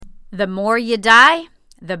The more you die,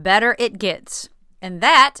 the better it gets. And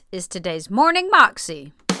that is today's Morning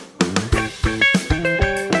Moxie.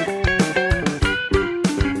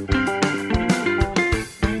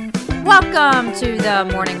 Welcome to the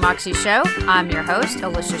Morning Moxie Show. I'm your host,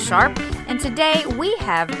 Alicia Sharp, and today we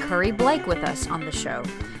have Curry Blake with us on the show.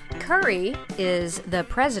 Curry is the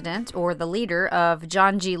president or the leader of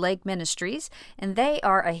John G. Lake Ministries, and they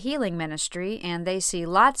are a healing ministry, and they see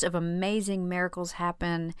lots of amazing miracles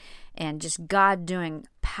happen and just God doing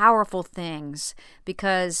powerful things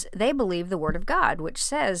because they believe the Word of God, which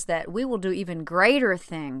says that we will do even greater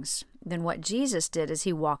things than what Jesus did as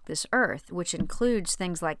he walked this earth, which includes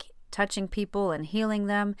things like touching people and healing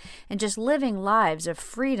them and just living lives of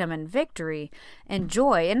freedom and victory and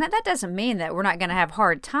joy. And that doesn't mean that we're not going to have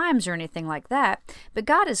hard times or anything like that, but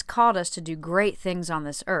God has called us to do great things on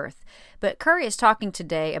this earth. But Curry is talking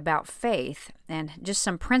today about faith and just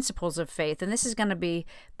some principles of faith, and this is going to be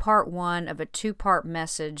part one of a two-part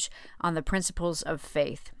message on the principles of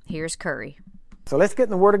faith. Here's Curry. So let's get in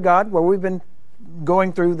the Word of God, where we've been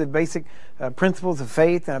going through the basic principles of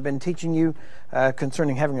faith, and I've been teaching you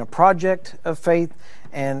concerning having a project of faith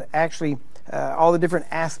and actually all the different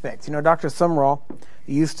aspects. You know, Dr. Sumrall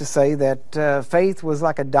used to say that faith was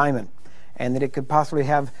like a diamond and that it could possibly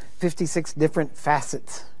have 56 different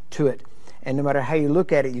facets to it. And no matter how you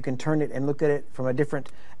look at it, you can turn it and look at it from a different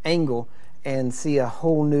angle and see a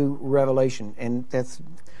whole new revelation. And that's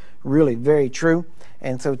really very true.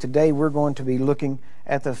 And so today we're going to be looking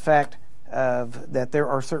at the fact that there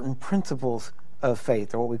are certain principles of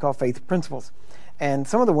faith, or what we call faith principles. And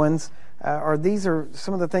some of the ones these are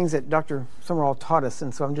some of the things that Dr. Sumrall taught us,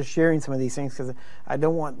 and so I'm just sharing some of these things because I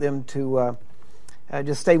don't want them to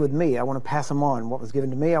just stay with me. I want to pass them on. What was given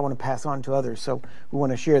to me, I want to pass on to others, so we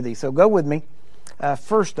want to share these. So go with me.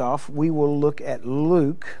 First off, we will look at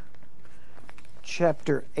Luke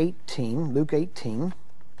chapter 18, Luke 18.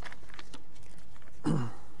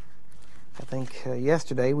 I think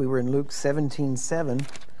yesterday we were in Luke 17:7,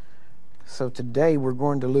 so today we're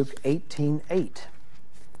going to Luke 18:8.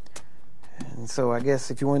 And so I guess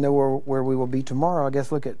if you want to know where we will be tomorrow, I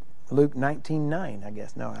guess look at Luke 19:9. I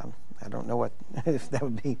guess I don't know what if that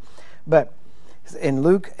would be, but in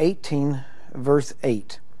Luke 18 verse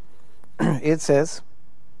 8, it says,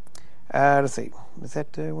 let's see, is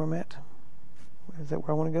that where I'm at? Is that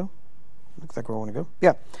where I want to go? Looks like where I want to go.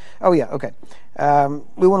 Yeah. Oh, yeah. Okay.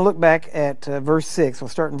 We want to look back at verse 6. We'll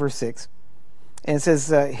start in verse 6. And it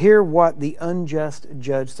says, hear what the unjust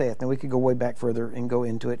judge saith. Now, we could go way back further and go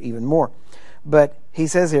into it even more. But he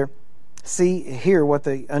says here, hear what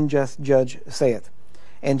the unjust judge saith.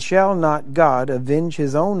 And shall not God avenge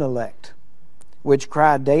his own elect, which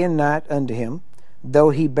cry day and night unto him,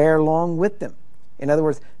 though he bear long with them? In other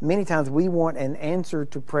words, many times we want an answer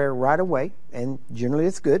to prayer right away, and generally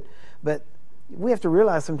it's good. But we have to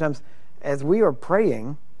realize sometimes as we are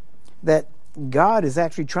praying that God is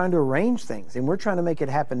actually trying to arrange things, and we're trying to make it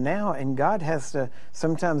happen now, and God has to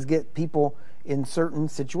sometimes get people in certain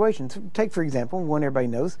situations. Take, for example, one everybody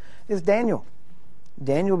knows is Daniel.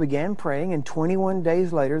 Daniel began praying, and 21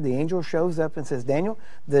 days later the angel shows up and says, Daniel,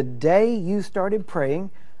 the day you started praying,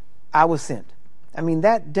 I was sent. I mean,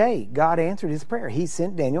 that day God answered his prayer. He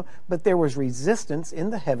sent Daniel, but there was resistance in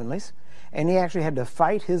the heavenlies, and he actually had to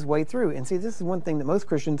fight his way through. And see, this is one thing that most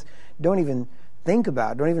Christians don't even think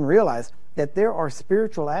about, don't even realize, that there are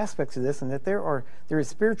spiritual aspects of this, and that there is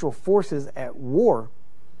spiritual forces at war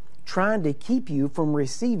trying to keep you from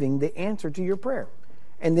receiving the answer to your prayer.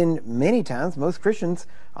 And then many times, most Christians,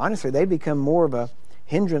 honestly, they become more of a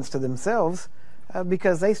hindrance to themselves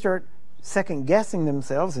because they start second-guessing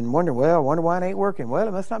themselves and wonder why it ain't working. Well,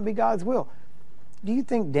 it must not be God's will. Do you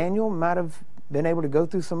think Daniel might have been able to go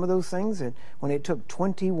through some of those things? And when it took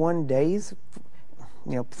 21 days,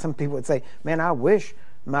 you know, some people would say, man, I wish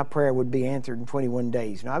my prayer would be answered in 21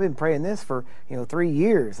 days. You know, I've been praying this for, 3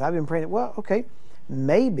 years. I've been praying it. Well, okay,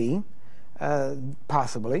 maybe,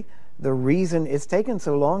 possibly, the reason it's taken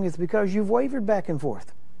so long is because you've wavered back and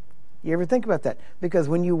forth. You ever think about that? Because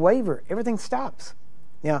when you waver, everything stops.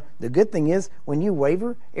 Now, the good thing is, when you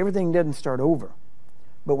waver, everything doesn't start over.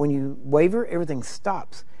 But when you waver, everything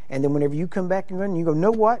stops. And then whenever you come back and run, you go,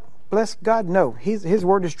 know what? Bless God, no. His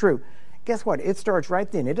word is true. Guess what? It starts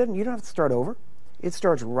right then. You don't have to start over. It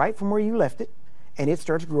starts right from where you left it, and it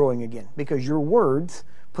starts growing again because your words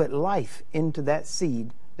put life into that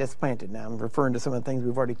seed that's planted. Now, I'm referring to some of the things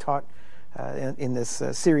we've already taught in this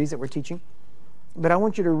series that we're teaching. But I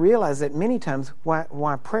want you to realize that many times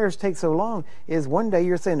why prayers take so long is one day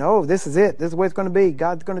you're saying, oh, this is it. This is the way it's going to be.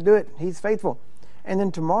 God's going to do it. He's faithful. And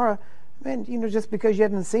then tomorrow, Man, just because you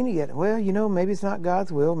haven't seen it yet. Well, maybe it's not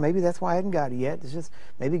God's will. Maybe that's why I hadn't got it yet. It's just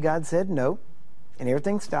maybe God said no, and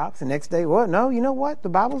everything stops. The next day, well, no, you know what? The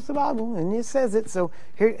Bible's the Bible, and it says it. So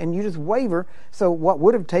here, and you just waver. So what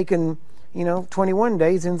would have taken, 21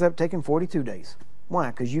 days ends up taking 42 days.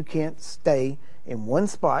 Why? Because you can't stay in one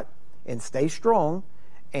spot and stay strong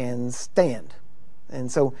and stand.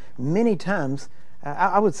 And so many times,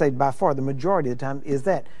 I would say by far the majority of the time is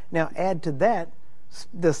that. Now add to that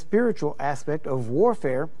the spiritual aspect of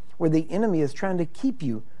warfare, where the enemy is trying to keep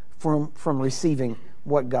you from receiving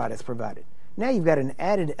what God has provided. Now you've got an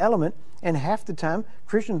added element, and half the time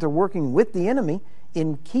Christians are working with the enemy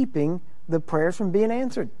in keeping the prayers from being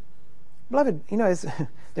answered. Beloved,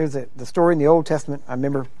 there's the story in the Old Testament, I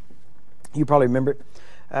remember, you probably remember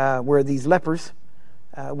it, where these lepers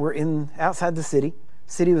were outside the city.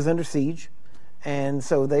 City was under siege. And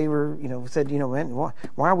so they were, said, man,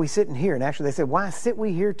 why are we sitting here? And actually they said, why sit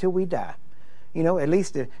we here till we die? At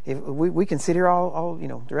least if we can sit here all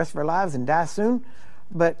the rest of our lives and die soon,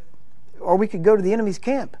 or we could go to the enemy's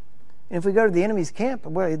camp. And if we go to the enemy's camp,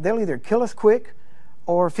 well, they'll either kill us quick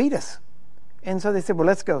or feed us. And so they said, well,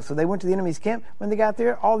 let's go. So they went to the enemy's camp. When they got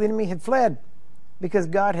there, all the enemy had fled because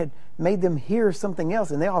God had made them hear something else,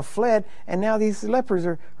 and they all fled. And now these lepers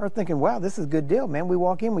are thinking, wow, this is a good deal, man. We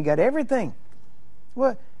walk in, we got everything.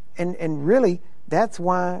 Well, and really, that's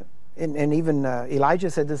why, and even Elijah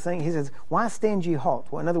said this thing. He says, why stand ye halt?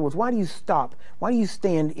 Well, in other words, why do you stop? Why do you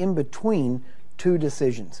stand in between two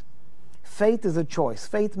decisions? Faith is a choice.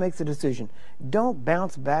 Faith makes a decision. Don't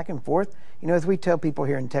bounce back and forth. As we tell people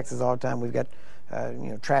here in Texas all the time, we've got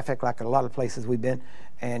traffic like a lot of places we've been,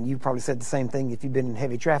 and you probably said the same thing if you've been in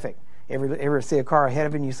heavy traffic. Ever see a car ahead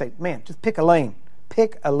of you and you say, man, just pick a lane.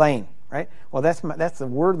 Pick a lane, right? Well, that's the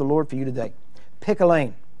word of the Lord for you today. Pick a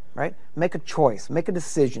lane, right? Make a choice. Make a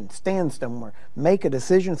decision. Stand somewhere. Make a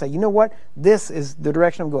decision and say, you know what? This is the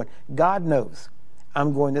direction I'm going. God knows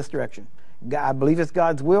I'm going this direction. I believe it's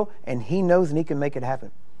God's will, and He knows, and He can make it happen.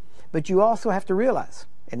 But you also have to realize,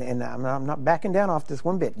 and I'm not backing down off this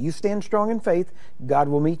one bit, you stand strong in faith, God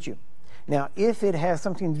will meet you. Now, if it has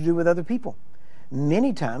something to do with other people,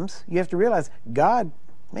 many times you have to realize God,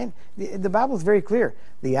 man, the Bible is very clear.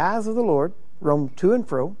 The eyes of the Lord roam to and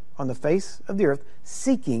fro on the face of the earth,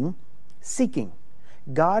 seeking.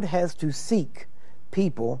 God has to seek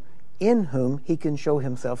people in whom He can show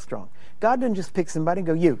Himself strong. God doesn't just pick somebody and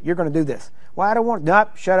go, you're going to do this. Well, I don't want,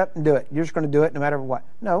 nope, shut up and do it. You're just going to do it no matter what.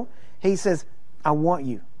 No, He says, I want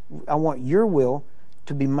you. I want your will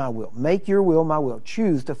to be my will. Make your will my will.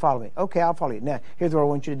 Choose to follow me. Okay, I'll follow you. Now, here's what I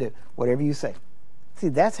want you to do. Whatever you say. See,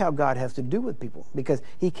 that's how God has to do with people, because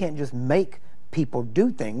He can't just make people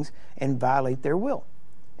do things and violate their will.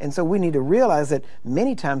 And so we need to realize that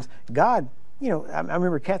many times God, I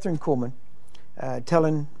remember Catherine Kuhlman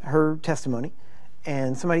telling her testimony,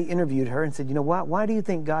 and somebody interviewed her and said, why do you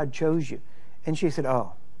think God chose you? And she said,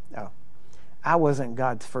 oh, I wasn't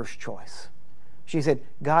God's first choice. She said,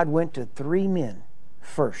 God went to 3 men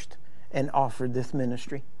first and offered this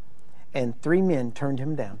ministry, and 3 men turned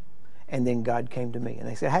Him down, and then God came to me. And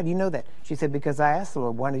they said, how do you know that? She said, because I asked the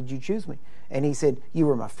Lord, why did you choose me? And He said, you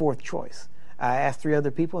were my 4th choice. I asked 3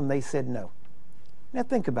 other people, and they said no. Now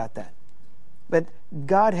think about that. But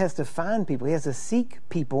God has to find people. He has to seek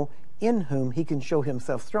people in whom He can show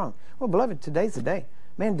Himself strong. Well, beloved, today's the day.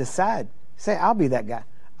 Man, decide. Say, I'll be that guy.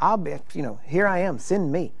 I'll be, here I am.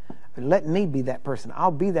 Send me. Let me be that person.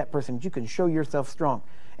 I'll be that person that you can show yourself strong.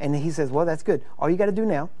 And He says, well, that's good. All you got to do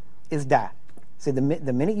now is die. Say, the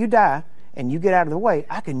minute you die and you get out of the way,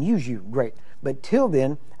 I can use you. Great. But till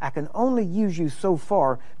then, I can only use you so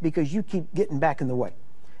far because you keep getting back in the way.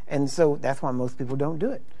 And so that's why most people don't do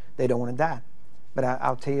it. They don't want to die. But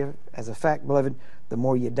I'll tell you, as a fact, beloved, the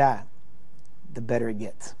more you die, the better it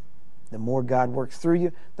gets. The more God works through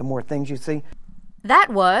you, the more things you see. That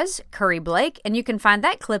was Curry Blake, and you can find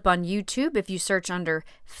that clip on YouTube if you search under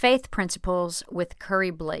Faith Principles with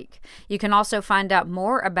Curry Blake. You can also find out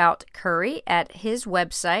more about Curry at his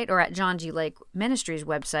website, or at John G. Lake Ministries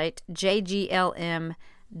website, jglm.org.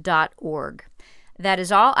 That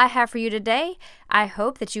is all I have for you today. I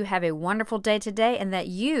hope that you have a wonderful day today, and that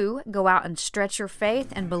you go out and stretch your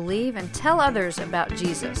faith and believe and tell others about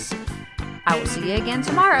Jesus. I will see you again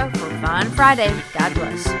tomorrow for Fun Friday. God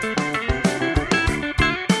bless.